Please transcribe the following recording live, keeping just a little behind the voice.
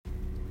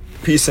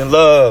Peace and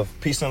love.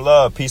 Peace and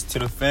love. Peace to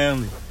the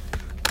family.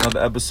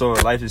 Another episode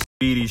of Life is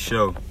Speedy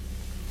show.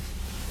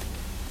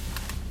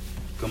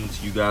 Coming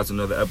to you guys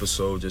another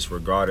episode just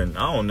regarding,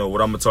 I don't know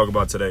what I'm going to talk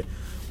about today,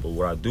 but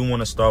what I do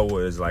want to start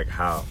with is like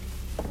how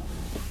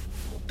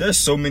there's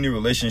so many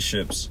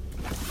relationships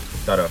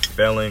that are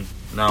failing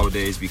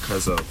nowadays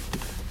because of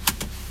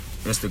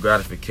instant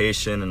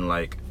gratification and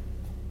like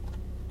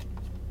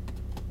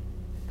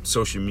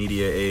social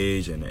media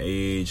age and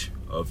age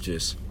of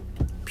just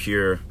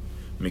pure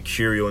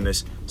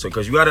mercurialness. So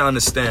because you got to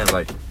understand,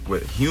 like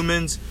with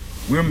humans,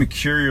 we're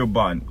mercurial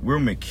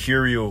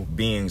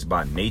beings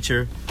by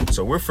nature,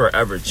 so we're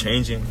forever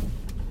changing,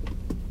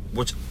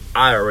 which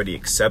I already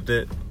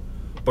accepted.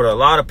 But a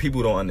lot of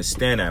people don't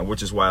understand that,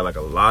 which is why like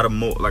a lot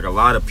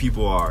of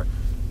people are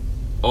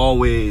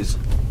always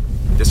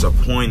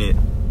disappointed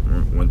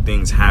when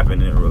things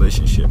happen in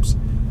relationships,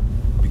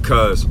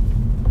 because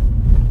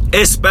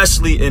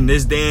especially in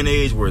this day and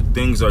age where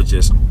things are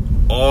just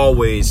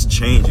always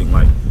changing.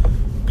 Like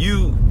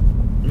you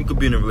could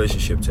be in a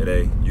relationship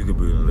today, you could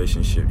be in a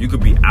relationship, you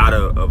could be out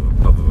of a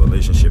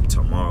relationship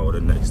tomorrow or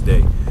the next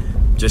day,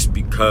 just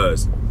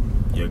because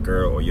your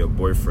girl or your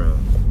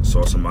boyfriend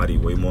saw somebody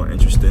way more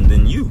interesting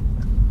than you.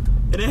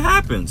 And it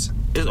happens.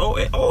 It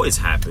always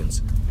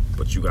happens.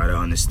 But you gotta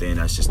understand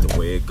that's just the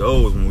way it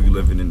goes when we're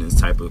living in this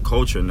type of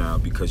culture now,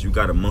 because you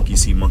got a monkey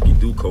see, monkey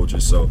do culture.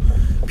 So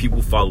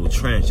people follow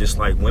trends just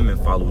like women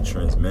follow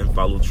trends. Men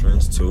follow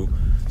trends too.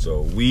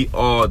 So we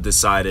all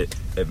decided,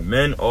 if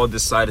men all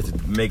decided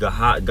to make a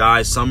hot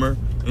guy summer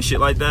and shit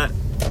like that,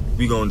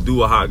 we gonna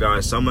do a hot guy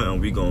summer and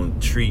we gonna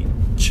treat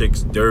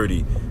chicks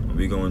dirty. And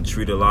we gonna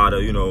treat a lot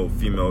of,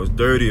 females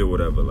dirty or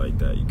whatever like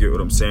that. You get what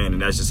I'm saying?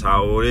 And that's just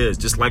how it is.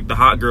 Just like the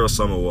hot girl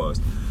summer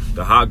was.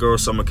 The hot girl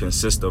summer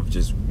consists of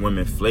just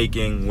women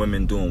flaking,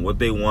 women doing what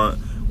they want,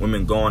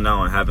 women going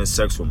out and having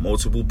sex with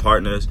multiple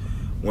partners,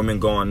 women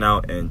going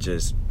out and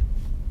just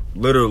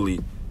literally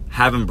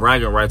having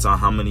bragging rights on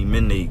how many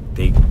men they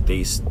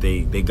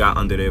got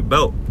under their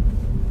belt,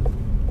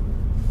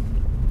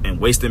 and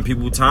wasting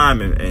people's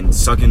time and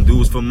sucking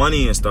dudes for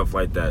money and stuff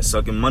like that,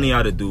 sucking money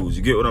out of dudes.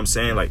 You get what I'm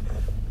saying? Like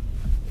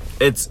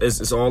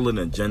it's all an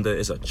agenda.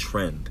 It's a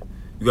trend.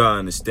 You gotta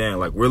understand,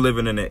 like we're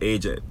living in an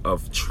age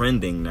of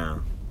trending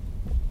now.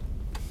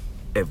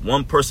 If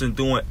one person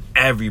doing it,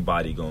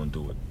 everybody gonna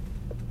do it.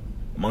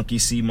 Monkey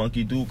see,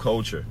 monkey do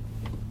culture.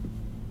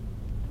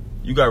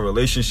 You got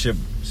relationships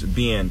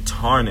being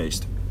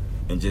tarnished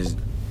and just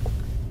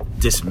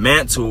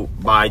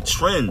dismantled by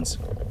trends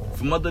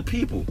from other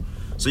people.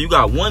 So you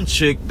got one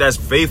chick that's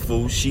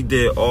faithful. She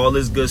did all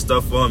this good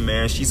stuff for a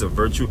man. She's a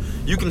virtue.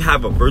 You can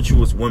have a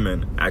virtuous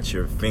woman at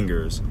your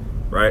fingers,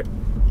 right?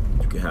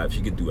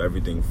 She could do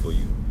everything for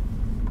you.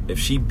 If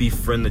she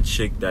befriend a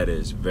chick that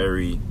is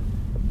very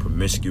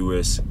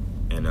promiscuous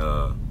and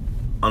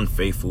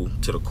unfaithful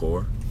to the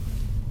core,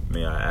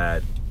 may I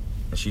add,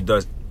 and she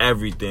does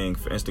everything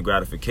for instant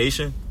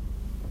gratification,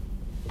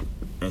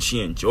 and she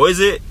enjoys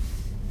it,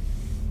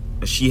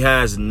 and she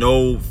has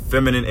no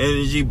feminine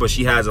energy, but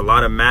she has a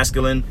lot of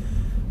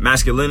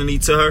masculinity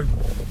to her,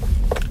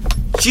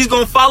 she's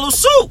gonna follow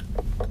suit.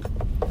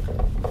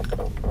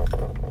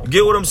 You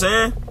get what I'm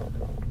saying?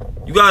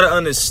 You gotta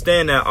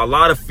understand that a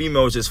lot of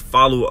females just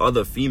follow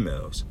other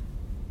females.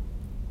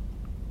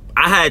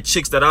 I had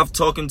chicks that I've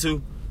talked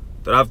to,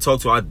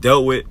 I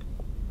dealt with,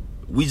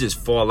 we just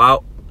fall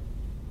out.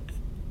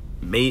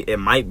 It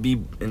might be,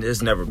 and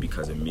it's never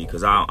because of me,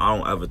 because I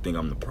don't ever think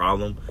I'm the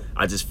problem.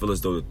 I just feel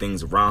as though the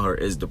things around her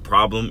is the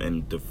problem,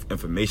 and the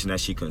information that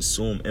she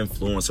consumes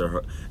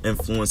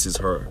influences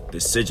her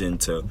decision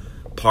to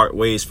part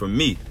ways from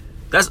me.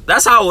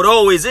 That's how it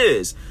always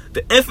is.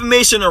 The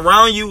information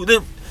around you,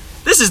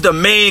 this is the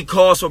main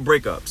cause for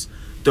breakups.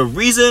 The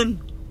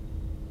reason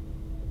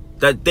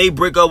that they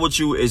break up with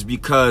you is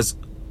because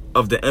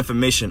of the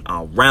information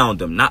around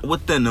them, not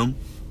within them,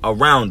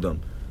 around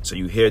them. So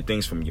you hear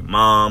things from your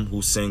mom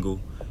who's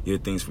single, you hear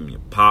things from your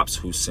pops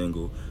who's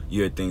single,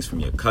 you hear things from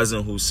your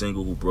cousin who's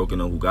single, who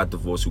broken up, who got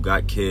divorced, who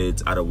got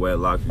kids out of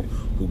wedlock,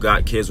 who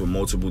got kids with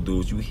multiple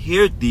dudes. You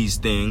hear these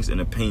things and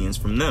opinions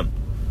from them.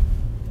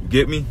 You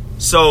get me?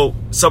 So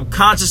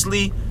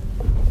subconsciously,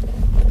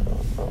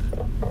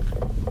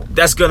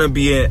 that's gonna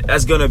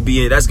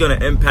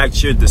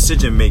impact your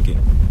decision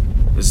making.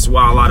 This is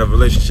why a lot of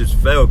relationships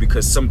fail,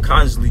 because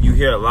subconsciously you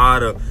hear a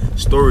lot of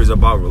stories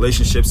about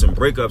relationships and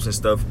breakups and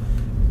stuff,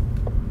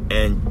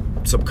 and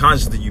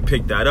subconsciously you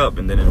pick that up,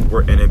 and then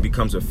it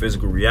becomes a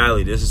physical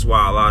reality. This is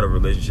why a lot of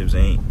relationships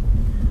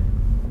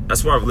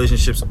that's why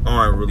relationships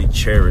aren't really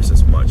cherished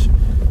as much.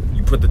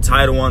 You put the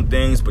title on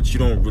things, but you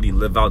don't really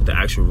live out the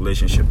actual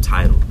relationship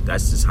title.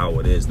 That's just how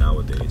it is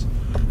nowadays.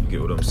 You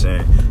get what I'm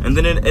saying? And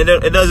then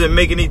it doesn't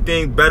make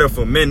anything better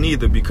for men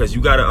either, because you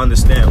got to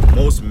understand,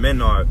 most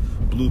men are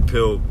blue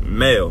pill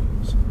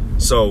males.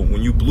 So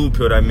when you blue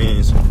pill, that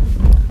means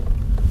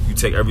you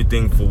take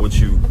everything for what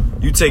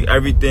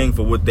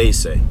they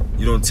say.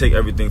 You don't take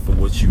everything for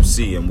what you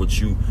see and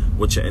what your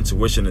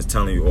intuition is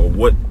telling you, or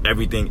what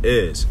everything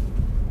is.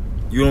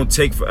 you don't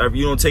take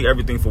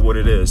everything for what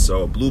it is.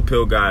 So a blue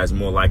pill guy is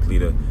more likely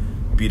to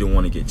be the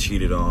one to get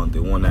cheated on,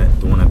 the one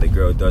that the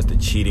girl does the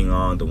cheating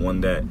on, the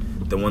one that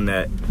the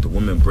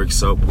woman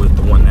breaks up with,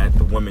 the one that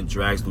the woman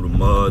drags through the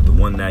mud, the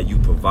one that you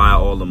provide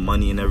all the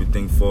money and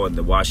everything for,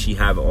 and while she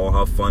having all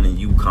her fun and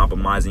you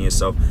compromising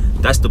yourself.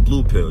 That's the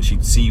blue pill.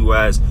 She see you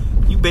as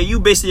you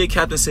basically a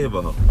Captain Save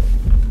her.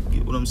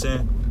 Get what I'm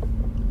saying?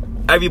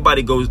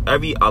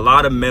 A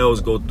lot of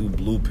males go through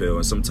blue pill,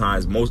 and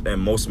sometimes most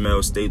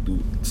males stay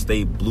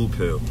blue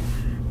pill.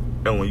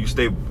 And when you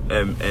stay,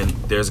 and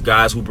there's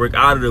guys who break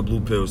out of the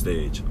blue pill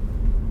stage.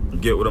 You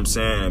get what I'm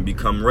saying? And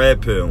become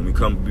red pill, and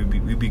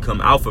we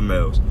become alpha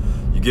males.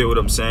 You get what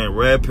I'm saying?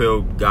 Red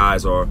pill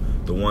guys are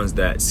the ones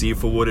that see it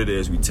for what it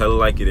is. We tell it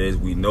like it is.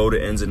 We know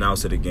the ins and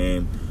outs of the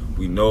game.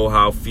 We know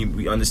how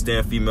we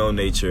understand female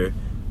nature,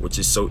 which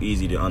is so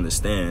easy to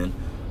understand.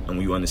 And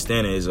when you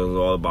understand it, it's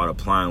all about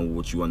applying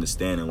what you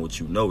understand and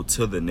what you know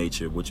to the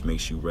nature, which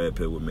makes you red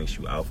pill, what makes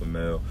you alpha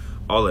male,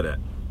 all of that.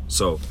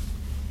 So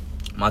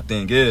my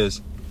thing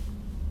is,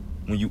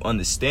 when you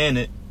understand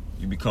it,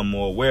 you become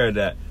more aware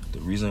that the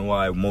reason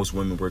why most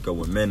women break up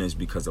with men is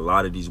because a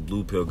lot of these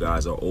blue pill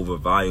guys are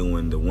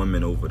overvaluing the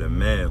women over the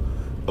man,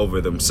 over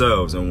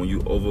themselves. And when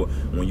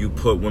you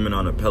put women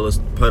on a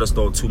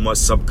pedestal too much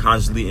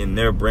subconsciously in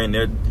their brain,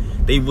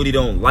 they really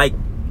don't like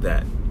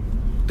that.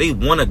 They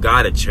want a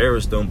guy to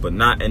cherish them, but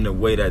not in the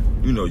way that,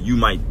 you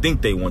might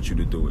think they want you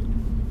to do it.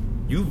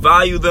 You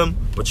value them,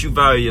 but you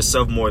value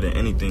yourself more than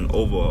anything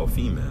over a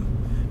female.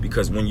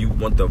 Because when you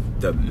want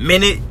the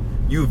minute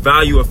you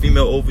value a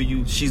female over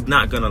you, she's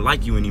not going to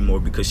like you anymore,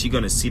 because she's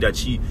going to see that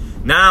she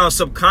now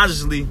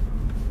subconsciously,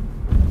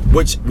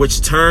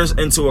 which turns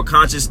into a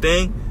conscious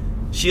thing,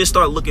 she'll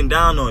start looking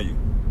down on you.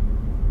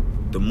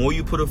 The more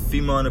you put a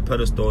female on a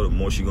pedestal, the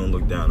more she's going to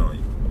look down on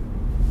you.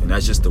 And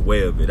that's just the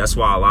way of it. That's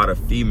why a lot of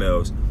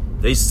females,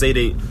 they say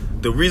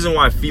the reason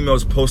why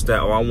females post that,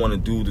 I want to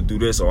do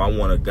this, or I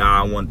want a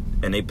guy,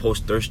 and they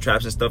post thirst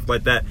traps and stuff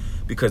like that,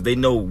 because they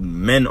know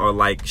men are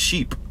like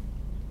sheep.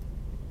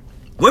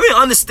 Women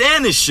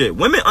understand this shit.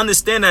 Women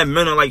understand that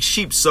men are like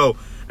sheep. So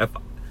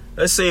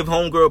let's say if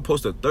homegirl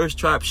posts a thirst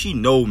trap, she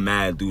know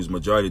mad dudes,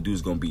 majority of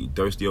dudes gonna be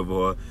thirsty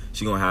over her.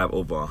 She gonna have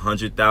over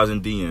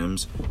 100,000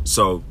 DMs.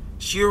 So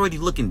she already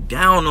looking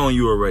down on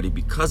you already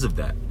because of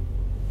that,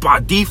 by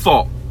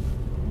default.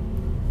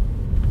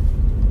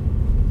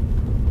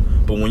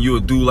 But when you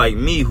a dude like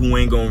me who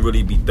ain't gonna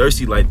really be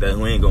thirsty like that,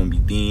 who ain't gonna be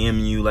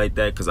DMing you like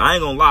that, because I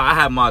ain't gonna lie, I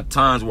had my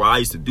times where I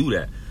used to do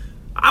that.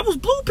 I was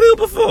blue pill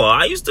before.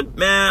 I used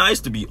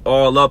to be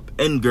all up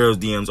in girls'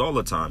 DMs all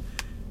the time.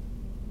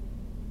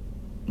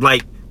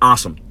 Like, on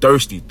some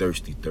thirsty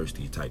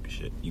type of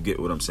shit. You get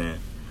what I'm saying?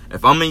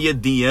 If I'm in your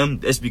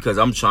DM, it's because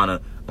I'm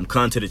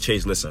coming to the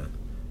chase. Listen,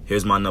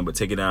 here's my number.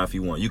 Take it down if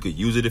you want. You could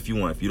use it if you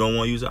want. If you don't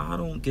want to use it, I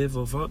don't give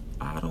a fuck.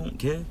 I don't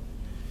care.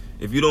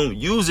 If you don't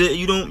use it,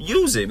 you don't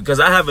use it. Because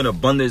I have an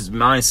abundance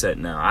mindset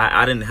now.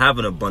 I didn't have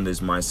an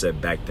abundance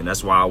mindset back then.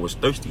 That's why I was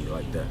thirsty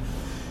like that.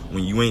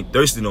 When you ain't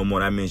thirsty no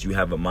more, that means you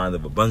have a mind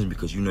of abundance,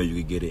 because you know you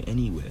could get it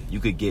anywhere. You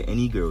could get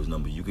any girl's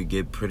number. You could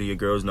get prettier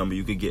girl's number.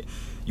 You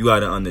got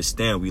to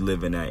understand, we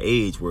live in that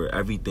age where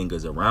everything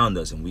is around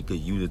us and we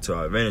could use it to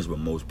our advantage, but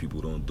most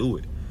people don't do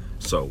it.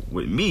 So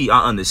with me,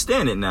 I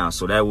understand it now.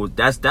 So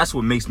that's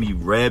what makes me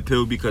red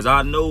pill, because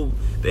I know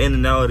the in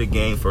and out of the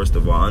game. First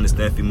of all, I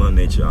understand female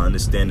nature. I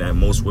understand that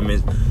most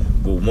women,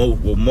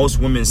 what most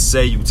women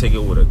say, you take it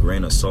with a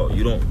grain of salt.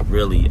 You don't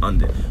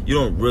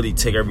really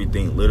take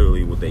everything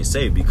literally what they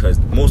say, because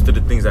most of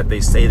the things that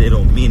they say, they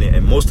don't mean it,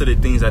 and most of the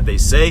things that they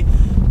say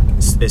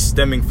is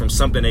stemming from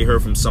something they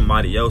heard from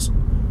somebody else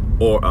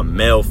or a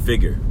male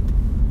figure.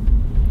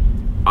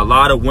 A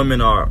lot of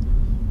women are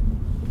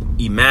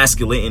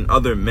emasculating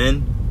other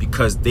men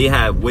because they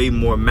have way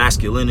more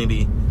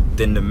masculinity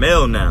than the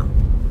male now.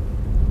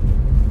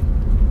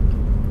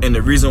 And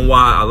the reason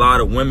why a lot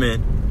of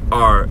women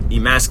are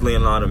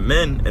emasculating a lot of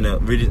men, and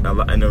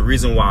the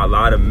reason why a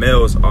lot of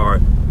males are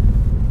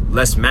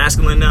less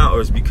masculine now,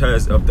 is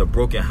because of the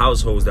broken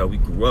households that we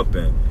grew up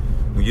in.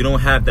 When you don't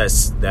have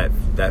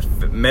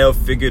that male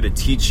figure to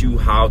teach you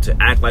how to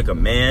act like a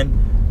man,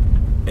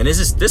 and this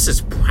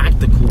is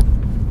practical,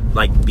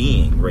 like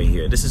being right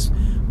here. This is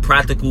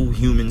practical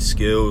human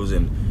skills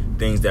and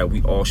things that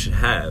we all should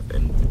have,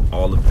 and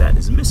all of that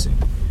is missing.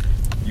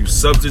 You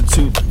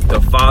substitute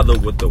the father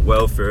with the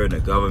welfare and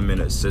the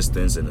government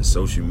assistance and the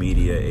social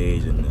media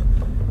age and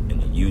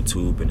the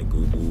YouTube and the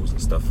Googles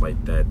and stuff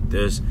like that.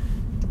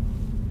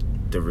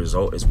 The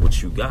result is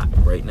what you got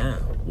right now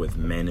with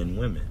men and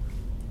women.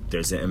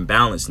 There's an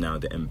imbalance now.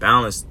 The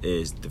imbalance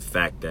is the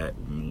fact that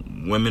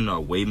women are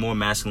way more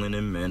masculine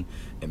than men,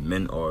 and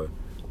men are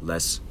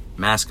less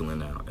masculine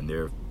now, and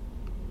they're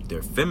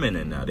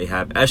feminine now. They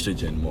have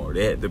estrogen more.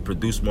 They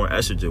produce more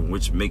estrogen,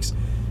 which makes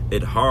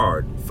it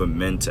hard for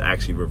men to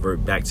actually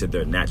revert back to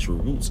their natural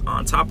roots.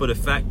 On top of the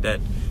fact that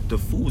the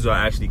foods are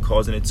actually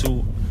causing it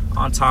too.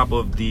 On top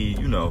of the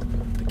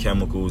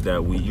chemicals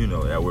that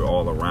that we're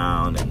all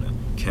around, and the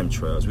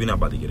chemtrails. We're not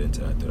about to get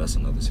into that, though. That's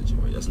another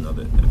situation.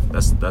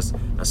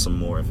 That's some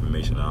more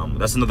information.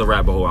 That's another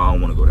rabbit hole I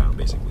don't want to go down,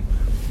 basically.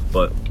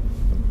 But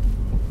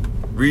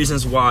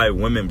reasons why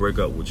women break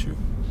up with you.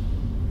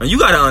 And you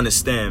got to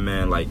understand,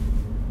 man, like,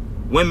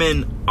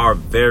 women are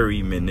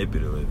very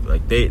manipulative.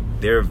 Like,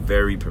 they're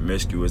very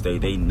promiscuous.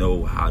 They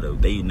know how to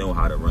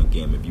run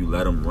game. If you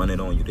let them run it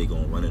on you, they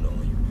gonna run it on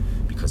you.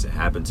 Because it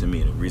happened to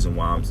me, and the reason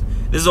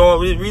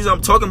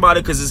I'm talking about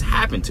it, because it's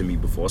happened to me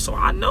before. So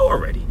I know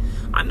already.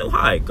 I know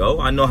how it go.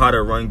 I know how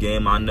to run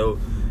game. I know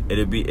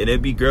it'd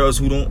be girls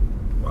who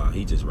don't. Wow,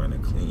 he just ran a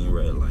clean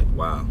red light.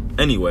 Wow.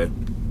 Anyway,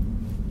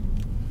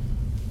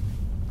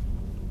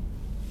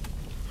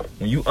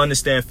 when you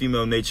understand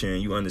female nature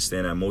and you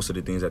understand that most of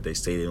the things that they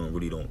say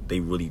they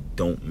really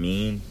don't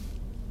mean,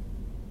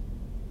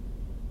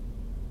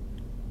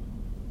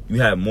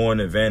 you have more an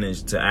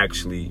advantage to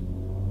actually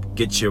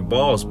get your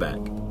balls back.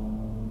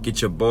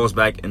 Get your balls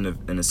back in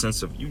the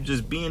sense of you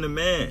just being a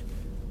man.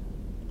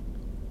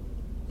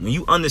 When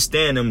you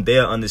understand them,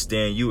 they'll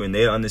understand you, and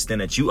they'll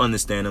understand that you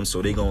understand them,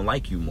 so they're going to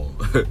like you more.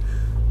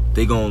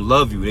 They're going to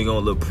love you. They're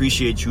going to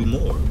appreciate you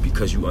more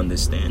because you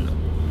understand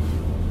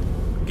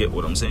them. Get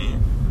what I'm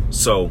saying?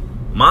 So,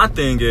 my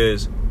thing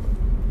is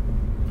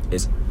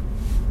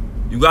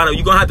you're going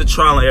to have to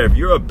trial and error. If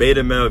you're a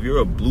beta male, if you're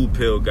a blue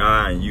pill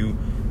guy, and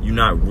you're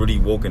not really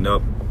woken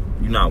up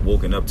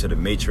to the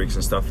matrix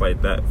and stuff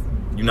like that.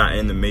 You're not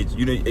in the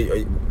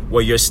matrix.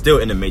 Well, you're still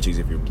in the matrix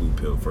if you're blue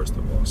pill, first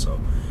of all.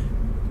 So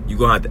you're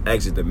going to have to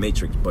exit the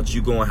matrix, but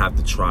you're going to have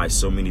to try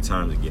so many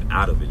times to get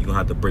out of it. You're going to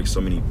have to break so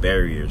many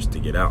barriers to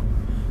get out.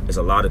 There's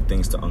a lot of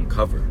things to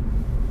uncover.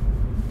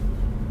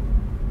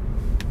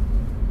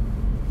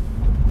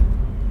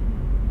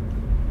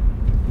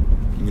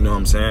 You know what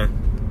I'm saying?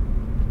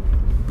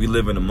 We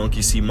live in a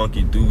monkey see,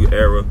 monkey do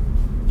era.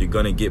 You're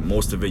gonna get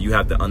most of it. You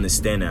have to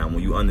understand that. And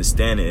when you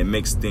understand it, it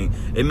makes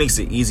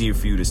it easier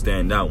for you to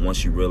stand out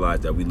once you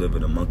realize that we live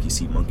in a monkey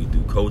see, monkey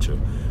do culture.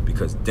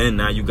 Because then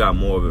now you got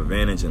more of an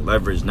advantage and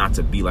leverage not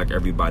to be like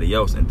everybody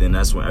else. And then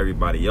that's when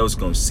everybody else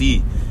gonna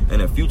see in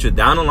the future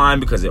down the line,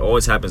 because it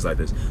always happens like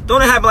this.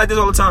 Don't it happen like this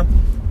all the time?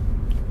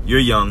 You're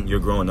young, you're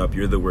growing up,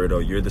 you're the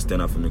weirdo, you're the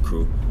stand up from the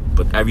crew.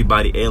 But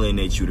everybody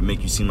alienates you to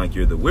make you seem like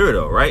you're the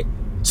weirdo, right?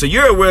 So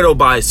you're a weirdo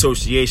by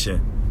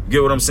association. You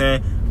get what I'm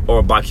saying?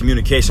 Or by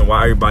communication,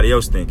 while everybody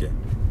else thinking.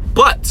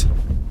 But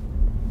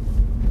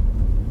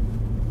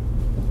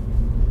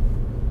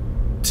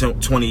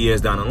 20 years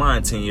down the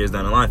line, 10 years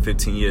down the line,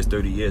 15 years,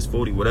 30 years,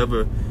 40,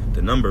 whatever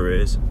the number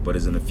is, but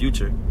is in the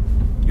future,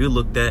 you're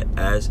looked at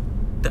as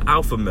the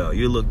alpha male.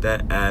 You're looked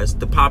at as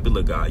the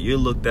popular guy. You're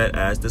looked at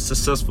as the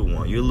successful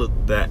one. You're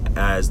looked at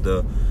as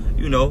the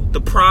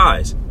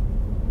prize.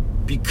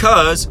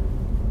 Because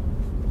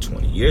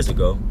 20 years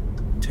ago,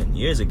 10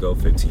 years ago,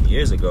 15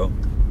 years ago,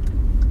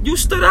 you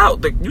stood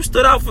out. You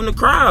stood out from the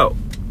crowd.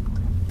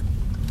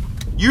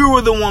 You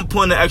were the one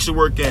putting the extra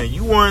work in.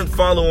 You weren't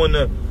following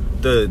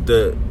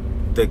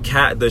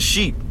the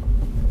sheep.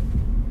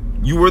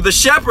 You were the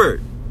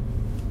shepherd.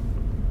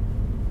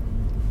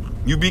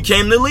 You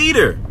became the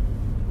leader.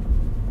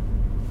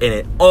 And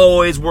it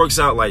always works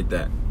out like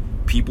that.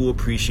 People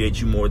appreciate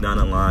you more down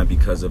the line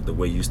because of the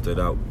way you stood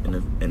out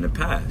in the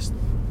past.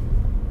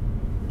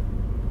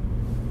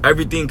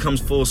 Everything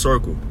comes full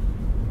circle.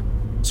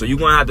 So you're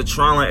going to have to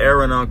trial and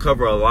error and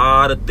uncover a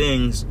lot of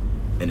things.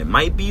 And it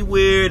might be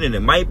weird, and it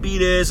might be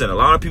this, and a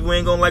lot of people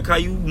ain't going to like how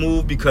you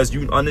move because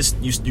you're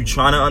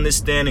trying to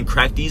understand and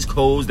crack these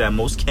codes that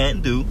most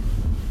can't do.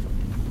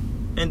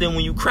 And then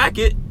when you crack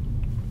it,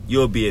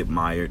 you'll be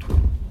admired.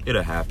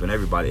 It'll happen.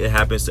 It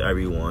happens to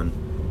everyone.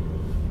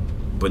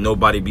 But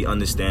nobody be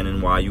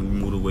understanding why you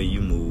move the way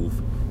you move.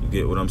 You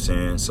get what I'm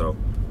saying? So,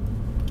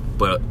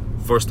 but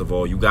first of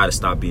all, you got to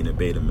stop being a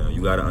beta male.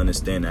 You got to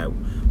understand that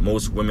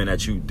most women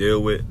that you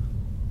deal with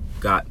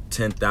got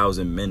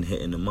 10,000 men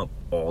hitting them up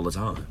all the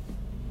time.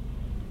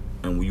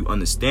 And when you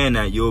understand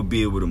that, you'll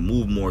be able to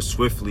move more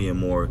swiftly and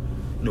more,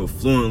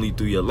 fluently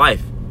through your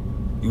life.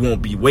 You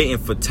won't be waiting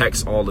for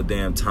texts all the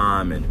damn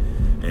time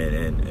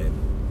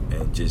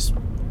and just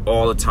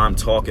all the time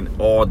talking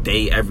all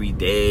day, every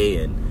day,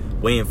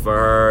 and waiting for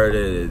her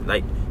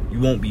to, you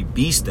won't be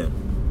beasting.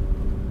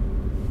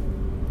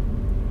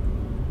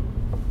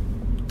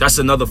 That's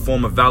another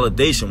form of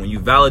validation. When you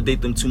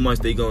validate them too much,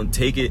 they gonna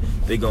take it.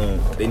 They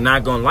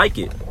not gonna like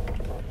it.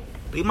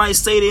 They might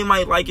say they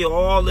might like it.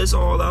 All this,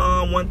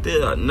 want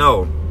this.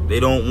 No, they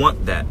don't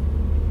want that.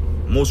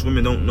 Most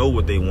women don't know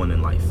what they want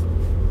in life.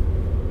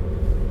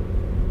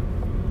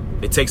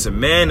 It takes a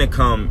man to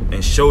come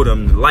and show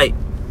them the light,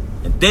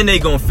 and then they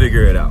gonna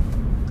figure it out.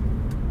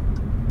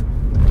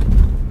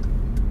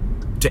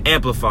 To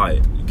amplify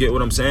it. You get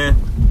what I'm saying?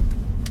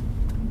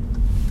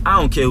 I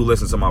don't care who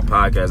listens to my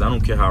podcast. I don't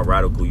care how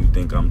radical you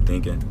think I'm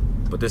thinking.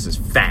 But this is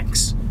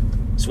facts.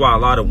 That's why a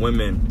lot of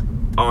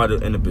women are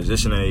in the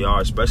position that they are,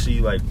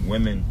 especially like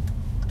women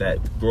that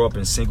grow up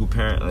in single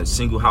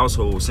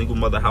households, single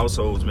mother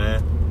households,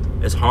 man.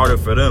 It's harder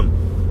for them.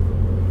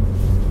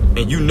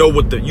 And you know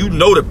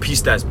the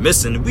piece that's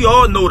missing. We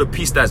all know the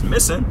piece that's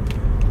missing.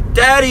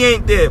 Daddy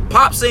ain't there.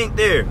 Pops ain't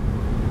there.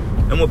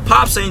 And when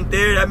Pops ain't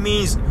there, that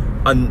means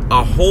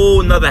a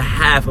whole nother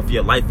half of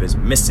your life is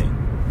missing.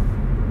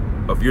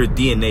 Of your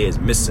DNA is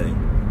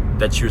missing.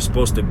 That you're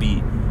supposed to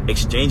be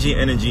exchanging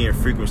energy and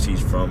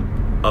frequencies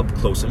from up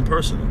close and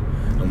personal.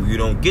 And when you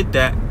don't get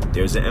that,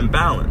 there's an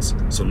imbalance.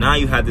 So now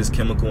you have this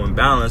chemical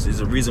imbalance. Is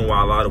the reason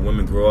why a lot of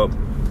women grow up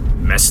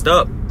messed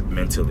up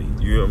mentally.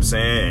 You know what I'm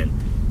saying?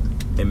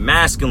 And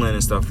masculine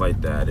and stuff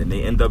like that. And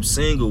they end up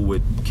single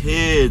with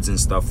kids and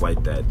stuff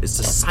like that. It's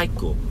a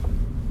cycle.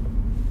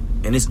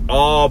 And it's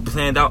all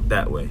planned out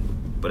that way.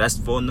 But that's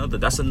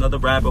another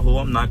rabbit hole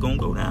I'm not gonna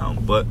go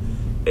down. But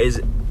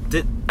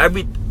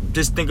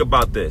just think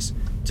about this.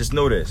 Just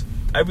know this.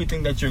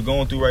 Everything that you're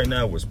going through right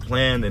now was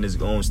planned and is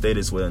going to stay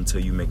this way until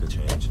you make a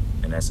change.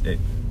 And that's it.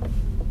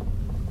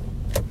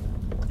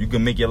 You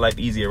can make your life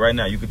easier right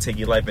now. You can take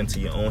your life into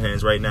your own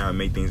hands right now and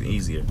make things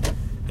easier.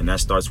 And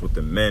that starts with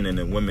the men and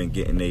the women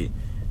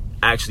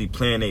actually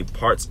playing their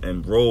parts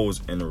and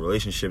roles in the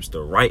relationships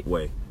the right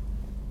way.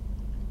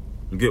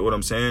 You get what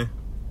I'm saying?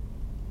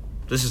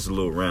 This is a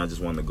little rant. I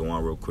just wanted to go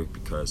on real quick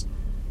because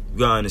you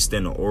gotta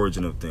understand the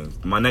origin of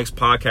things. My next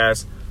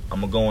podcast,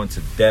 I'm gonna go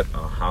into depth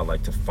on how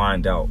to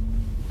find out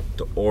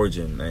the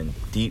origin and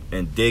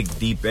dig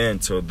deep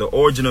into the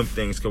origin of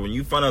things. Because when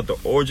you find out the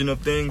origin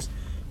of things,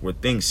 where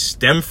things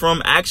stem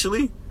from,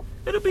 actually,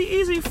 it'll be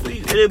easy for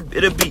you.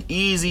 It'll be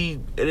easy.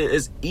 It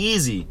is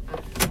easy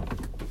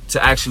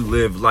to actually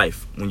live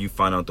life when you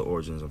find out the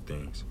origins of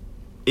things.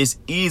 It's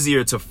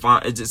easier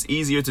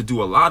to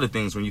do a lot of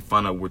things when you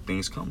find out where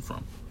things come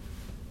from.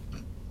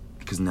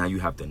 Because now you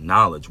have the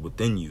knowledge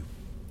within you.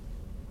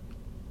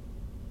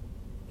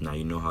 Now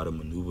you know how to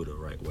maneuver the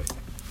right way.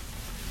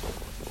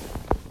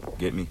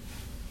 Get me?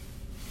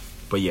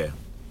 But yeah,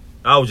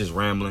 I was just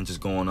rambling, just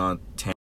going on